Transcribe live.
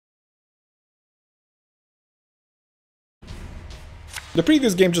The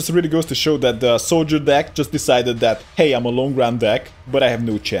previous game just really goes to show that the soldier deck just decided that, hey, I'm a long round deck, but I have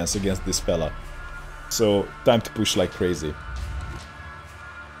no chance against this fella. So, time to push like crazy.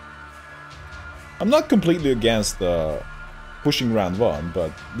 I'm not completely against pushing round 1,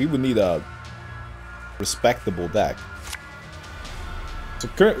 but we would need a respectable deck. So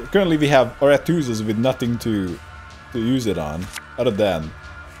currently we have Aretuzas with nothing to use it on, other than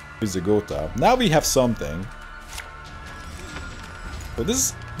Visigoth. Now we have something. So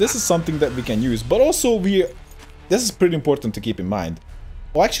this is something that we can use, but also this is pretty important to keep in mind.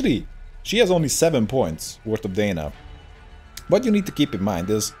 Oh, actually, she has only 7 points worth of Dana. What you need to keep in mind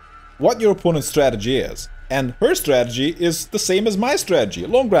is what your opponent's strategy is. And her strategy is the same as my strategy,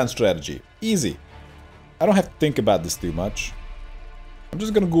 long round strategy. Easy. I don't have to think about this too much. I'm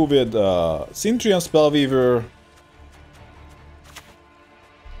just gonna go with Sintry and Spellweaver.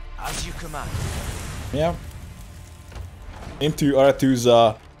 As you command. Yeah. Into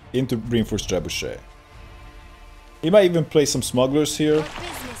Aretuza, into Reinforced Trebuchet. He might even play some Smugglers here.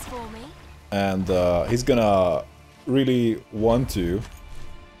 And he's gonna really want to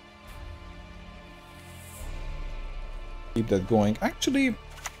keep that going. Actually,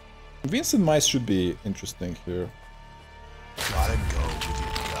 Vincent Mice should be interesting here. Gotta go with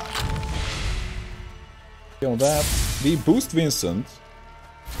your gut. On that, we boost Vincent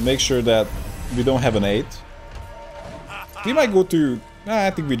to make sure that we don't have an 8. We might go to... Nah,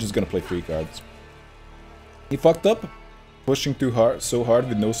 I think we're just gonna play 3 cards. He fucked up, pushing too hard, so hard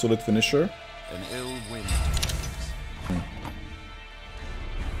with no solid finisher. An ill wind.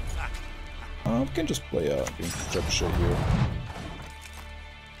 We can just play a Trebuchet here.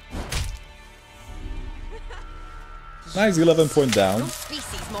 Nice, 11 point down.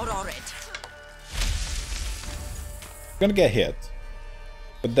 Gonna get hit,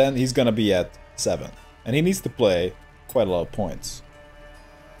 but then he's gonna be at 7, and he needs to play quite a lot of points.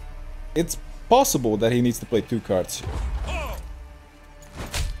 It's possible that he needs to play 2 cards here.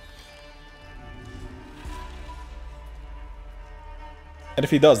 And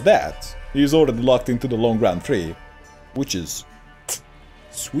if he does that, he's already locked into the long round 3, which is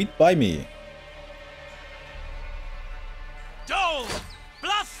sweet by me.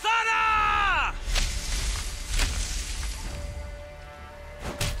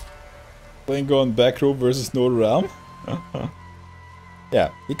 Playing on back row versus no realm.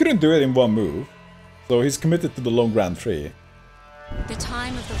 Yeah, he couldn't do it in 1 move, so he's committed to the long round 3. The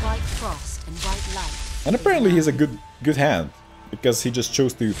time of the white frost and white light. And apparently he's a good hand, because he just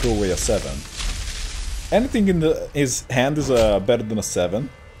chose to throw away a 7. Anything in his hand is better than a 7.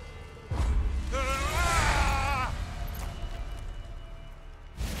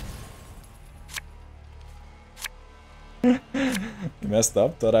 He messed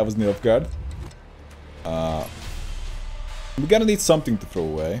up, thought I was new off guard. We're gonna need something to throw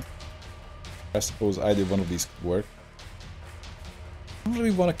away. I suppose either one of these could work. I don't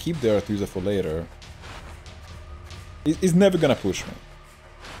really want to keep the Arethusa for later. He's never gonna push me.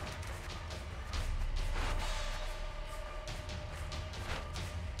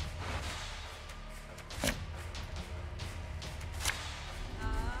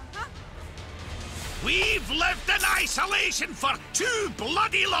 We've lived in isolation for too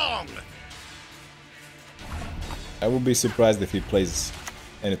bloody long! I would be surprised if he plays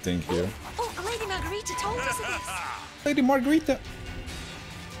anything here. Oh, Lady Margarita told us of this. Lady Margarita!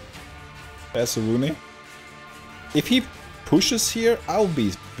 Passeruni. If he pushes here, I'll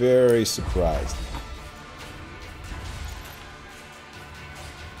be very surprised.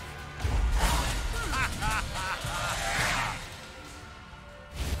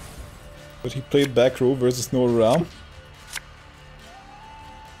 But he played back row versus no realm.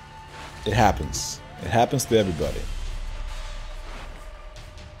 It happens. It happens to everybody.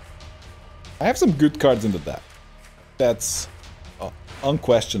 I have some good cards in the deck. That's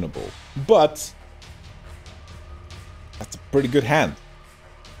unquestionable. But that's a pretty good hand.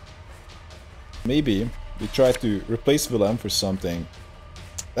 Maybe we try to replace Willem for something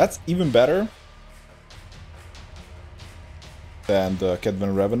that's even better than the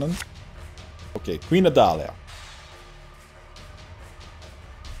Kedven Revenant. Okay, Queen Adalia.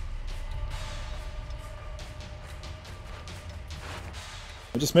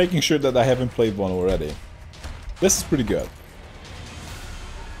 I'm just making sure that I haven't played one already. This is pretty good.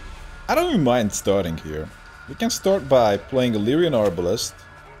 I don't even mind starting here. We can start by playing Illyrian Arbalest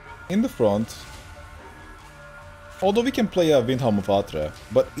in the front. Although we can play a Windhelm of Atre,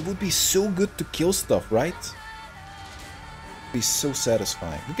 but it would be so good to kill stuff, right? It would be so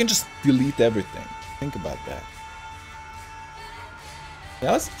satisfying. We can just delete everything. Think about that.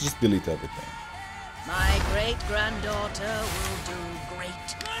 Yeah, let's just delete everything. My great-granddaughter will do great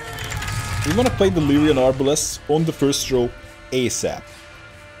things. We want to play the Lyrian Arbalists on the first row ASAP.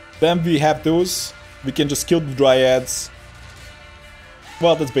 Then we have those. We can just kill the Dryads.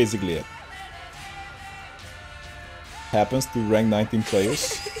 Well, that's basically it. Happens to rank 19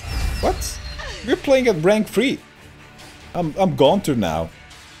 players. What? We're playing at rank 3. I'm Gaunter now.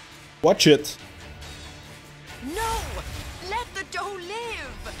 Watch it. No! Let the doe live!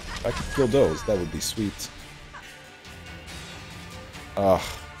 If I could kill those, that would be sweet. I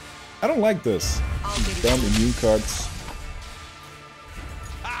don't like this. Down immune cards.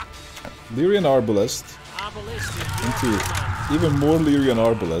 Lyrian Arbalist. Into even more Lyrian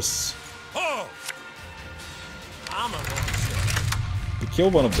Arbalists. We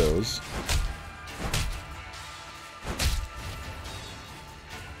kill one of those.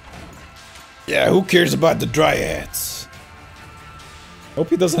 Yeah, who cares about the Dryads? Hope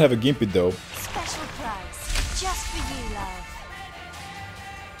he doesn't have a Gimpy though. Special price, just for you,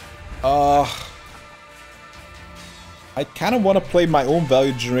 love. I kind of want to play my own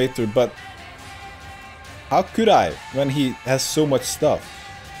value generator, but how could I when he has so much stuff?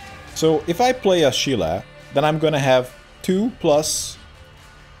 So if I play a Sheila, then I'm gonna have 2 plus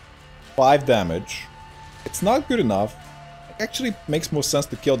 5 damage. It's not good enough. It actually makes more sense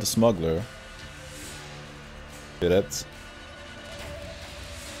to kill the smuggler. Did it?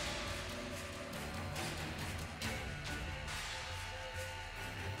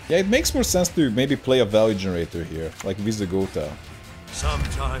 Yeah, it makes more sense to maybe play a value generator here, like Visigoth.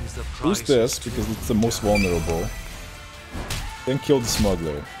 Sometimes the price Boost this because it's the most vulnerable. Then kill the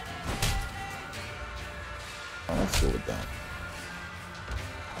smuggler. Oh, let's go with that.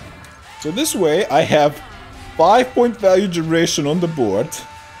 So this way I have 5-point value generation on the board.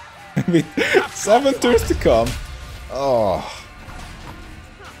 With 7 turns to come. Oh,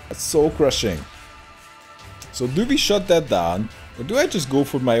 that's so crushing. So do we shut that down? Or do I just go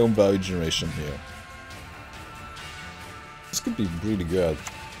for my own value generation here? This could be really good.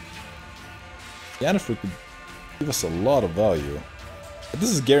 Yennefer could give us a lot of value. But this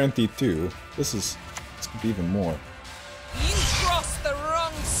is guaranteed too. This could be even more. You crossed the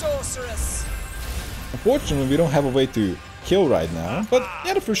wrong sorceress! Unfortunately, we don't have a way to kill right now, but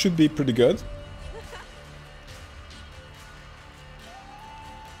Yennefer should be pretty good.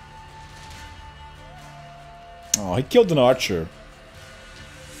 Oh, he killed an archer.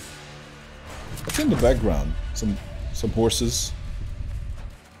 What's in the background? Some horses.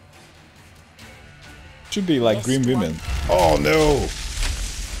 Should be like green women. Oh no!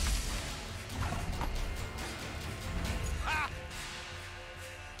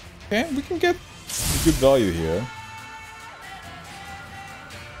 Okay, we can get good value here.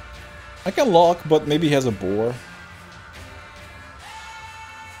 I can lock, but maybe he has a boar.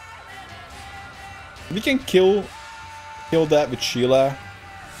 We can kill that with Sheila.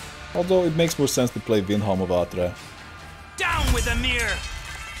 Although it makes more sense to play Vinham of Atra. Down with the mirror!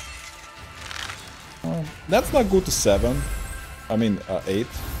 Let's not go to 7. I mean 8.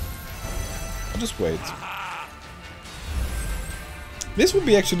 I'll just wait. This would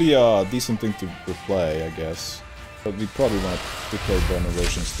be actually a decent thing to replay, I guess. But we probably want to play Burn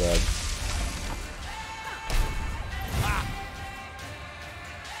Erosion instead.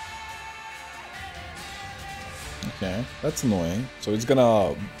 Okay, that's annoying. So it's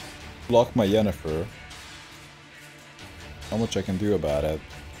gonna block my Yennefer. How much I can do about it.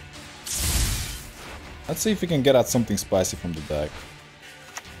 Let's see if we can get out something spicy from the deck.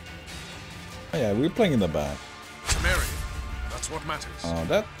 Oh yeah, we're playing in the back. Mary, that's what matters. Oh,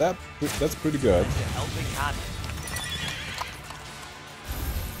 that's pretty good.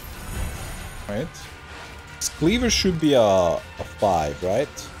 Right. His cleaver should be a 5,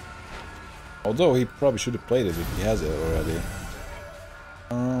 right? Although he probably should have played it if he has it already.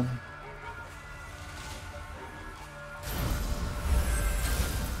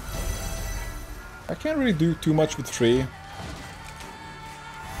 I can't really do too much with 3.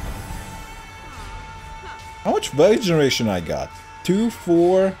 How much value generation I got? 2,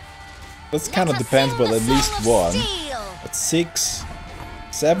 4. That kind of depends, but at least 1. That's 6,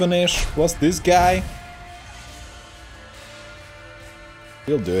 7-ish. Plus this guy.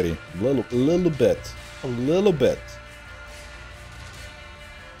 Feel dirty. A little bit. A little bit.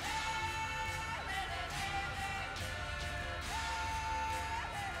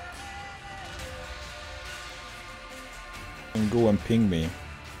 And go and ping me.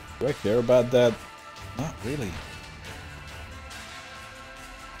 Do I care about that? Not really.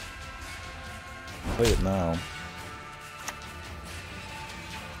 Play it now.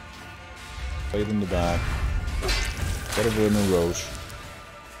 Play it in the back. Get over in a Roche.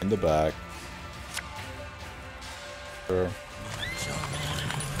 In the back. Sure.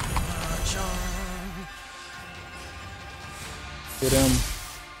 Hit him.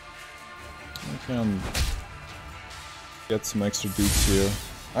 I can get some extra dudes here.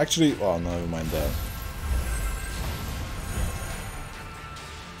 Actually, oh, no, never mind that.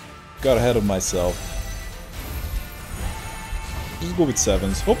 Got ahead of myself. Just go with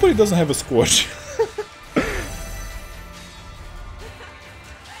 7s. Hopefully he doesn't have a Scorch.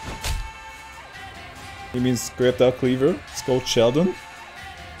 He means Greta Cleaver. It's called Sheldon.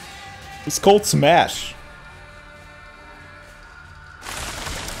 It's called Smash.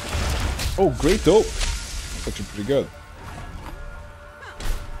 Oh, Great Oak. That's actually pretty good.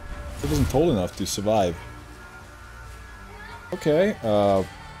 It wasn't tall enough to survive. Okay, well,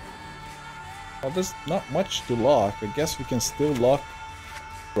 there's not much to lock. I guess we can still lock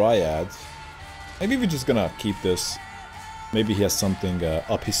Dryads. Maybe we're just gonna keep this. Maybe he has something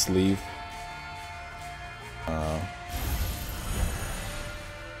up his sleeve.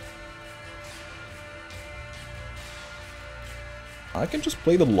 I can just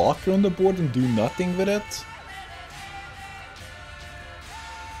play the locker on the board and do nothing with it.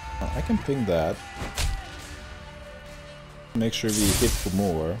 I can ping that. Make sure we hit for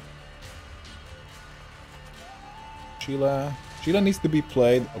more. Sheila needs to be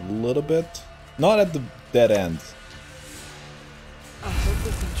played a little bit. Not at the dead end.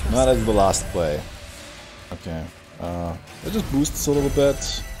 Not as the last play. Okay. Let's just boost this a little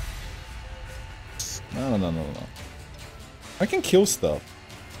bit. No. I can kill stuff.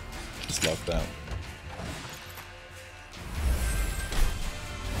 Just like that.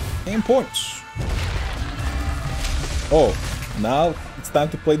 Game points. Oh, now it's time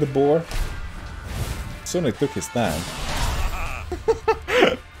to play the boar. Certainly took his time.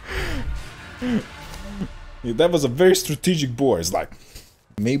 Yeah, that was a very strategic boar. It's like,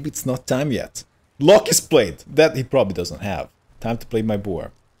 maybe it's not time yet. Lock is played. That he probably doesn't have. Time to play my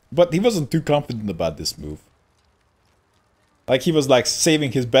boar. But he wasn't too confident about this move. Like he was like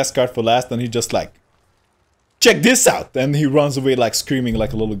saving his best card for last and he just like, check this out! And he runs away like screaming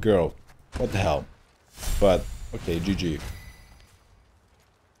like a little girl. What the hell? But, okay, GG.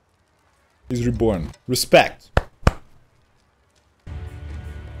 He's reborn. Respect!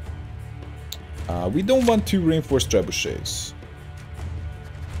 We don't want to reinforce trebuchets.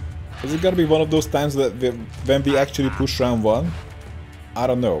 Is it gonna be one of those times that when we actually push round 1? I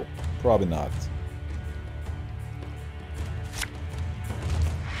don't know. Probably not.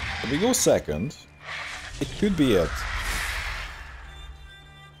 If we go second, it could be it.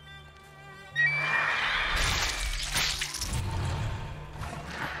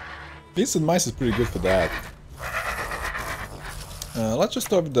 Beasts and Mice is pretty good for that. Let's just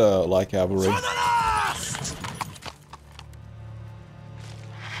start with the light cavalry.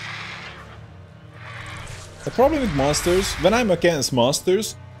 The problem with monsters, when I'm against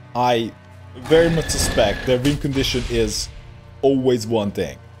monsters, I very much suspect their win condition is always one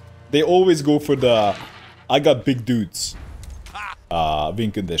thing. They always go for the I got big dudes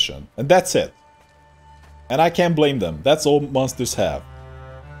win condition. And that's it. And I can't blame them. That's all monsters have.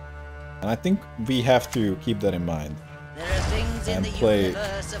 And I think we have to keep that in mind. And play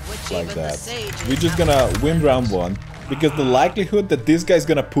like that. We're just gonna win round 1. Because the likelihood that this guy's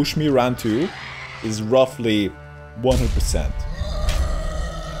gonna push me round 2 is roughly 100%.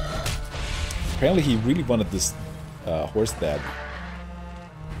 Apparently he really wanted this horse dead.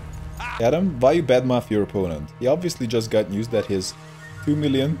 Adam, why you badmouth your opponent? He obviously just got news that his $2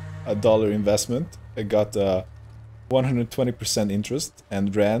 million investment got 120% interest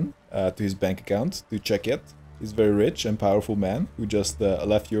and ran to his bank account to check it. He's a very rich and powerful man who just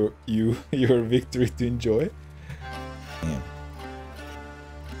left your victory to enjoy. Yeah.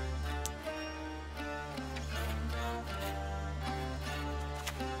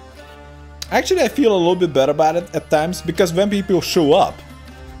 Actually, I feel a little bit better about it at times because when people show up,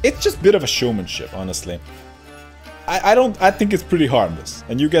 it's just a bit of a showmanship, honestly. I think it's pretty harmless,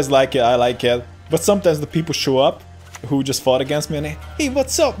 and you guys like it, I like it. But sometimes the people show up who just fought against me and hey,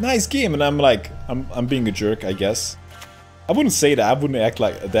 what's up? Nice game, and I'm like, I'm being a jerk, I guess. I wouldn't say that. I wouldn't act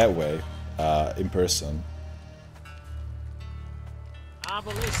like that way in person.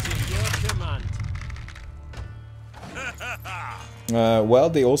 Well,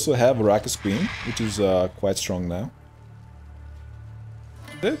 they also have Arrakis Queen, which is quite strong now.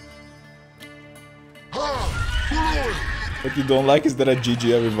 What you don't like is that I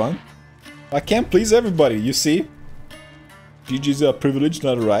GG everyone. I can't please everybody, you see? GG's a privilege,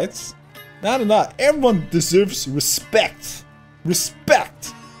 not a right. No. Everyone deserves respect.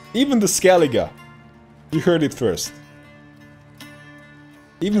 Respect! Even the Skellige. You heard it first.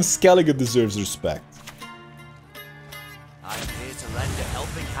 Even Skellige deserves respect.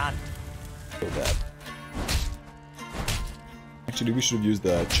 helping hand. So bad. Actually, we should use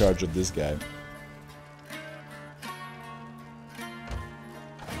the charge of this guy.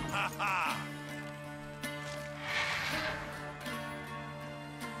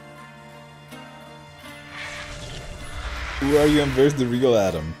 Who are you and where's the real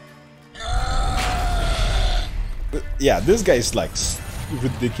Adam? Yeah, this guy is like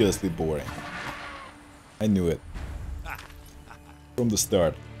ridiculously boring. I knew it. From the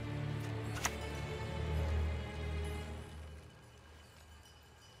start.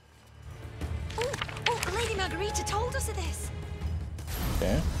 Oh, Lady Margarita told us of this.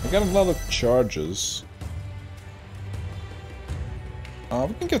 Okay, I got a lot of charges.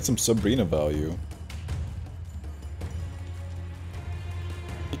 We can get some Sabrina value.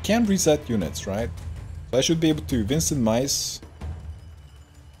 You can reset units, right? So I should be able to. Vincent Mice.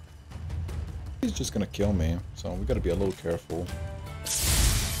 He's just gonna kill me, so we gotta be a little careful.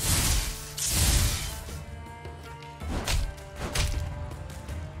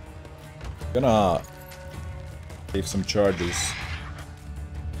 Gonna save some charges.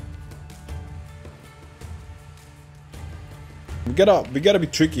 We gotta be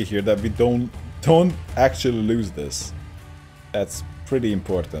tricky here that we don't actually lose this. That's pretty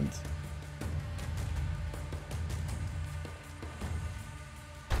important.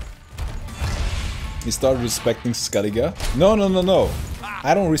 You start respecting Skellige? No, no, no, no.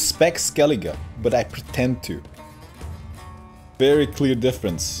 I don't respect Skellige, but I pretend to. Very clear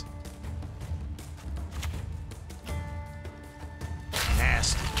difference.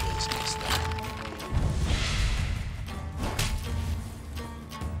 Nasty business,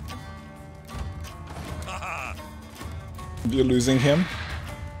 You're losing him?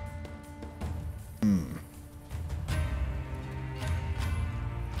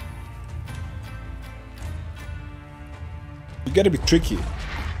 You gotta be tricky.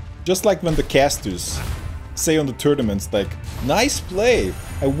 Just like when the casters say on the tournaments, like, nice play,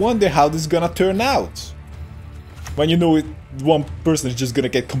 I wonder how this is gonna turn out. When you know it, one person is just gonna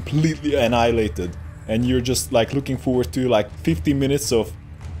get completely annihilated, and you're just like looking forward to like 50 minutes of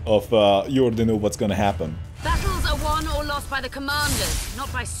you already know what's gonna happen. Battles are won or lost by the commanders, not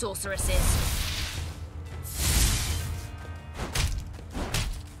by sorceresses.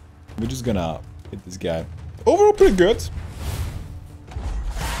 We're just gonna hit this guy. Overall pretty good.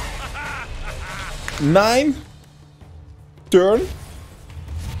 9 turn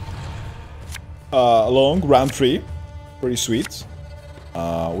long round 3, pretty sweet.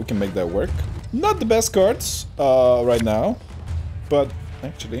 We can make that work. Not the best cards right now, but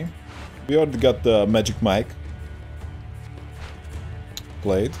actually we already got the Magic Mike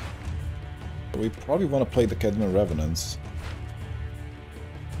played. We probably want to play the Kedman Revenants.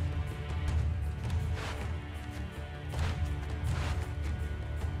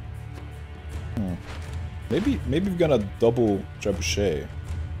 Maybe we're gonna double Trebuchet.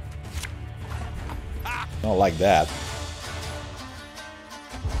 Not like that.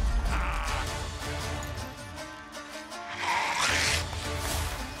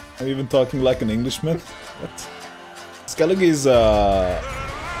 I'm even talking like an Englishman. What? Skellige is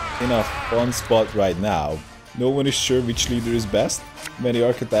in a fun spot right now. No one is sure which leader is best. Many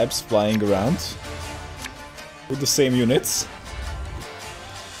archetypes flying around with the same units.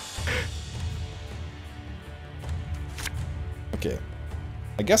 Okay,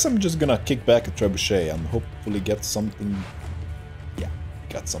 I guess I'm just gonna kick back a Trebuchet and hopefully get something. Yeah,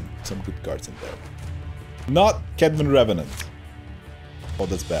 got some good cards in there. Not Kedman Revenant. Oh,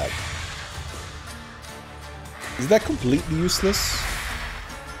 that's bad. Is that completely useless?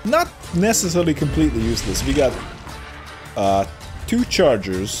 Not necessarily completely useless. We got 2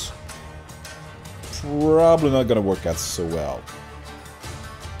 chargers. Probably not gonna work out so well.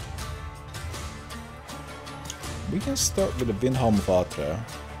 We can start with a Windhelm Vatra.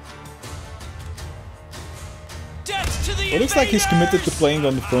 It looks like he's committed to playing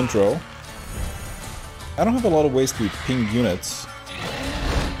on the front row. I don't have a lot of ways to ping units.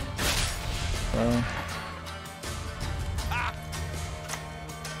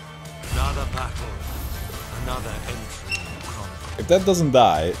 Another battle, another entry in the chronicle. If that doesn't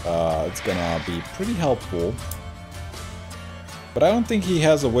die, it's gonna be pretty helpful. But I don't think he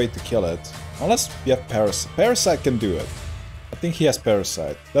has a way to kill it. Unless we have Parasite. Parasite can do it. I think he has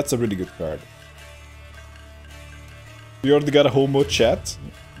Parasite. That's a really good card. You already got a whole mode chat?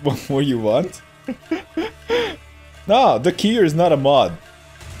 What more you want? No, the Keyer is not a mod.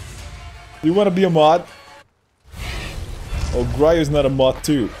 Do you want to be a mod? Oh, Gryo is not a mod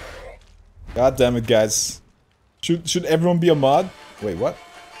too. God damn it, guys. Should everyone be a mod? Wait, what?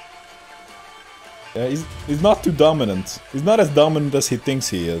 Yeah, he's not too dominant. He's not as dominant as he thinks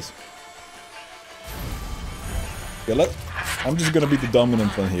he is. Okay, I'm just gonna be the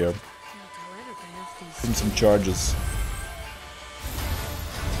dominant one here. Give some charges.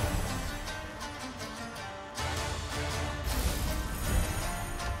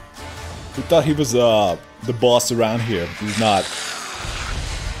 We thought he was the boss around here. He's not.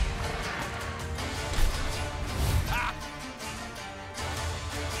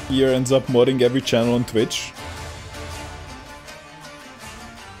 Here ends up modding every channel on Twitch.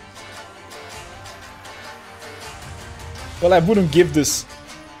 Well, I wouldn't give this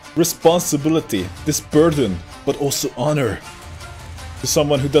responsibility, this burden, but also honor to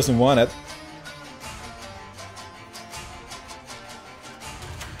someone who doesn't want it.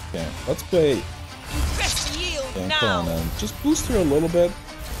 Okay, let's play. Okay, come on, then. Just boost her a little bit.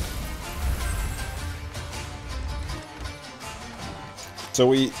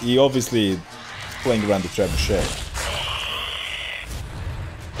 So he obviously is playing around the trebuchet.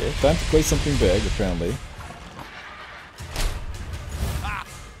 Okay, time to play something big, apparently.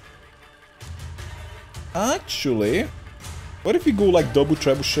 Actually, what if we go like double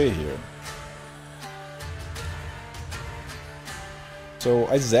trebuchet here? So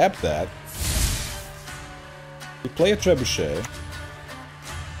I zap that. We play a trebuchet.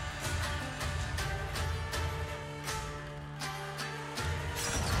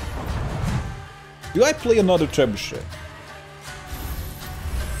 Do I play another trebuchet?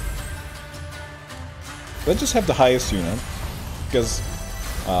 Let's just have the highest unit, because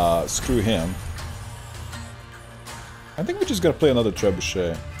screw him. I think we're just gonna play another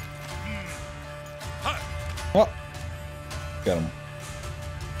trebuchet. Oh, got him.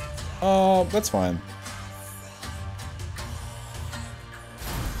 Oh, that's fine.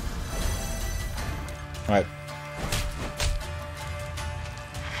 All right.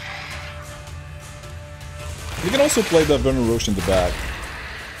 We can also play the Ouroboros in the back.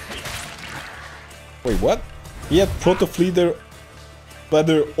 Wait, what? He had Proto-Fleether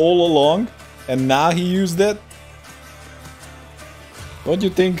all along, and now he used it? Don't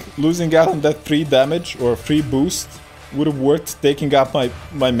you think losing out on that free damage or free boost would have worked taking out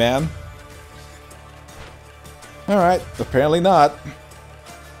my man? Alright, apparently not.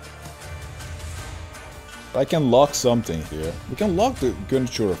 I can lock something here. We can lock the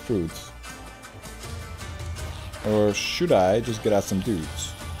Gunchura fruits. Or should I just get out some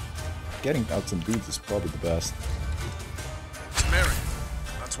dudes? Getting out some dudes is probably the best. Mary,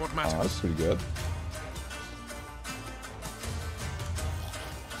 that's what matters. Oh, that's pretty good.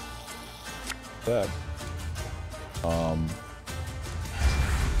 That. I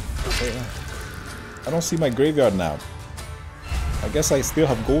don't see my graveyard now. I guess I still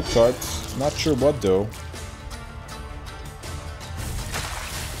have gold cards. Not sure what though.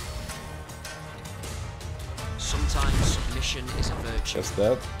 Sometimes submission is a virtue. Just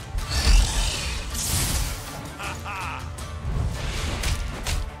that.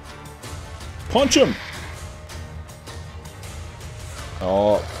 Punch him!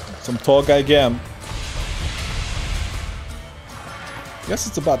 Oh, some tall guy again. Guess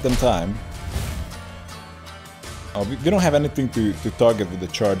it's about them time. Oh, we don't have anything to target with the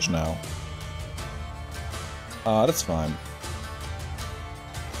charge now. That's fine.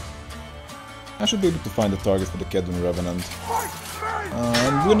 I should be able to find the target for the Kedron Revenant.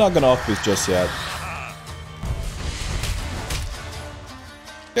 And we're not gonna off this just yet.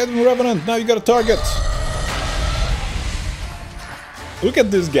 Kedron Revenant, now you got a target! Look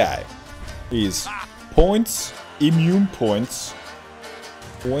at this guy. He's points, immune points,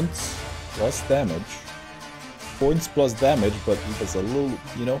 points plus damage. Points plus damage, but he was a little,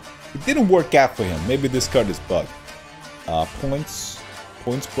 you know, it didn't work out for him. Maybe this card is bugged. Points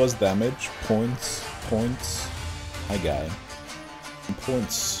plus damage, points, my guy, and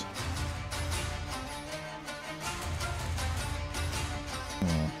points.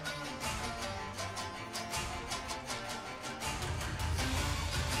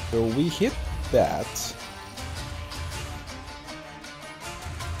 So we hit that.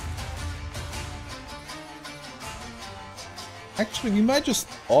 Actually, we might just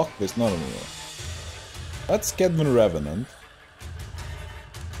Arc this. No. Let's Kedron Revenant.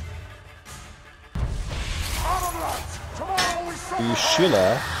 The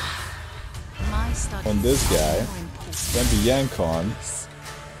Sheila on this guy. Then the Yankon.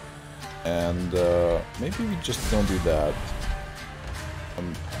 And maybe we just don't do that.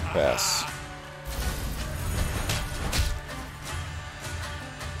 Pass.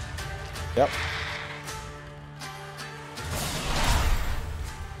 Yep.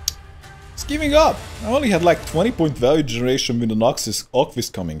 It's giving up. I only had like 20 point value generation with an Oxvis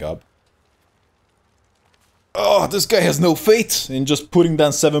coming up. Oh, this guy has no faith in just putting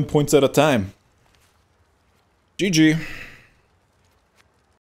down 7 points at a time. GG.